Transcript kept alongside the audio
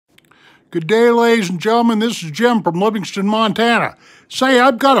Good day, ladies and gentlemen. This is Jim from Livingston, Montana. Say,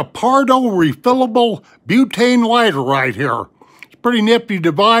 I've got a Pardo refillable butane lighter right here. It's a pretty nifty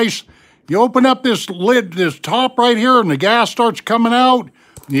device. You open up this lid, this top right here, and the gas starts coming out.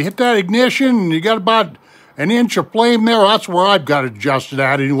 You hit that ignition, and you got about an inch of flame there. That's where I've got it adjusted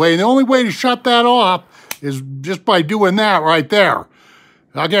at anyway. And the only way to shut that off is just by doing that right there.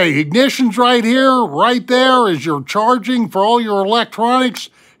 Okay, ignition's right here. Right there is your charging for all your electronics.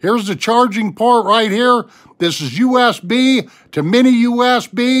 Here's the charging port right here. This is USB to mini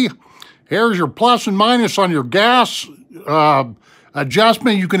USB. Here's your plus and minus on your gas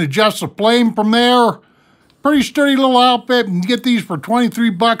adjustment. You can adjust the flame from there. Pretty sturdy little outfit. You can get these for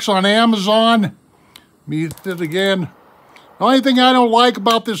 23 bucks on Amazon. Let me hit it again. The only thing I don't like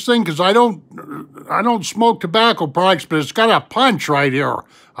about this thing, because I don't smoke tobacco products, but it's got a punch right here.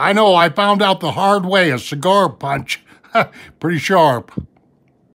 I know, I found out the hard way, a cigar punch. Pretty sharp.